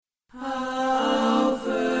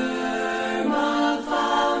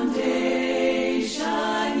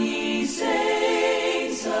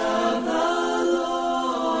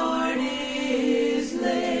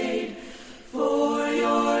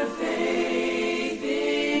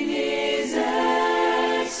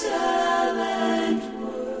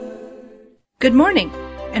Good morning,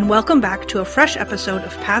 and welcome back to a fresh episode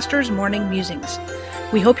of Pastor's Morning Musings.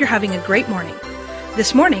 We hope you're having a great morning.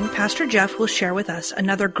 This morning, Pastor Jeff will share with us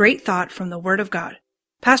another great thought from the Word of God.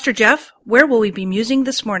 Pastor Jeff, where will we be musing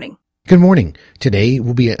this morning? Good morning. Today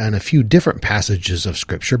we'll be on a few different passages of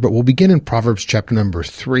Scripture, but we'll begin in Proverbs chapter number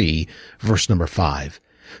 3, verse number 5.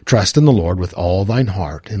 Trust in the Lord with all thine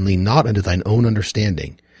heart, and lean not unto thine own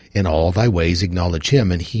understanding. In all thy ways acknowledge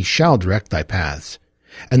him, and he shall direct thy paths.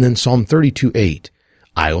 And then Psalm 32:8,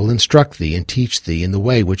 I will instruct thee and teach thee in the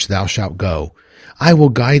way which thou shalt go. I will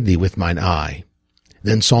guide thee with mine eye.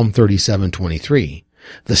 Then Psalm 37:23,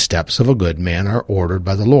 the steps of a good man are ordered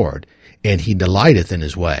by the Lord, and he delighteth in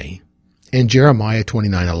his way. And Jeremiah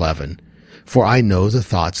 29:11, for I know the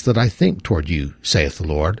thoughts that I think toward you, saith the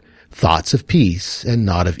Lord, thoughts of peace and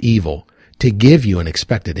not of evil, to give you an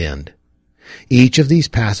expected end. Each of these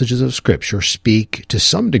passages of Scripture speak to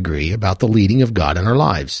some degree about the leading of God in our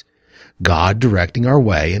lives, God directing our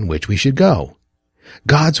way in which we should go.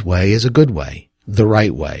 God's way is a good way, the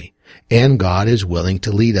right way, and God is willing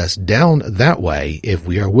to lead us down that way if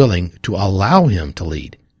we are willing to allow him to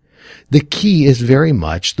lead. The key is very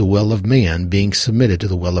much the will of man being submitted to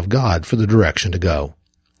the will of God for the direction to go.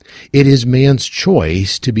 It is man's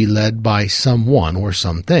choice to be led by someone or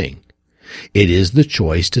something. It is the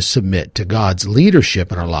choice to submit to God's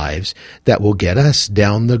leadership in our lives that will get us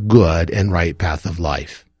down the good and right path of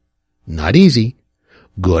life. Not easy,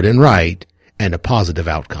 good and right, and a positive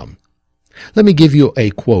outcome. Let me give you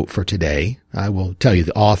a quote for today. I will tell you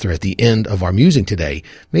the author at the end of our musing today.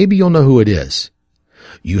 Maybe you'll know who it is.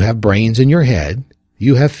 You have brains in your head.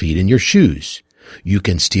 You have feet in your shoes. You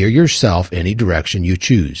can steer yourself any direction you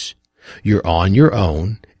choose. You're on your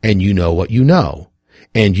own, and you know what you know.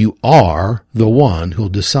 And you are the one who'll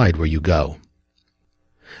decide where you go.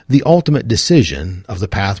 The ultimate decision of the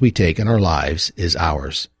path we take in our lives is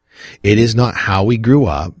ours. It is not how we grew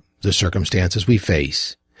up, the circumstances we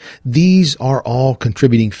face. These are all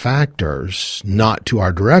contributing factors, not to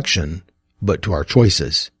our direction, but to our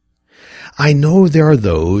choices. I know there are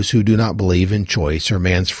those who do not believe in choice or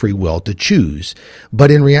man's free will to choose,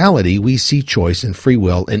 but in reality we see choice and free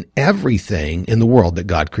will in everything in the world that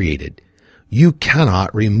God created. You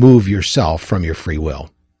cannot remove yourself from your free will.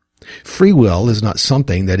 Free will is not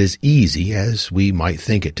something that is easy as we might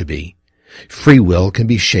think it to be. Free will can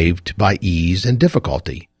be shaped by ease and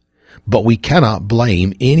difficulty, but we cannot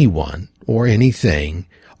blame anyone or anything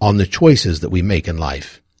on the choices that we make in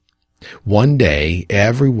life. One day,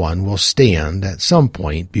 everyone will stand at some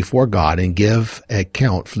point before God and give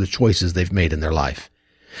account for the choices they've made in their life.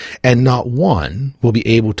 And not one will be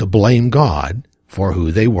able to blame God for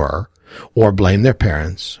who they were, or blame their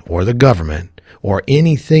parents, or the government, or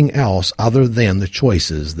anything else other than the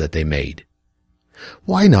choices that they made.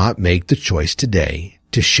 Why not make the choice today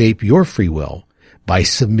to shape your free will by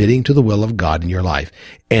submitting to the will of God in your life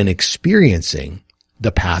and experiencing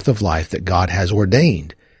the path of life that God has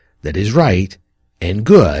ordained, that is right and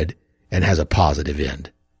good and has a positive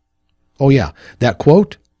end? Oh yeah, that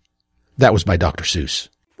quote, that was by Dr. Seuss.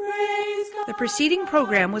 The preceding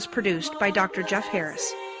program was produced by Dr. Jeff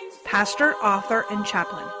Harris, pastor, author, and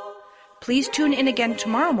chaplain. Please tune in again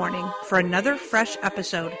tomorrow morning for another fresh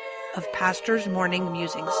episode of Pastor's Morning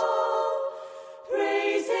Musings.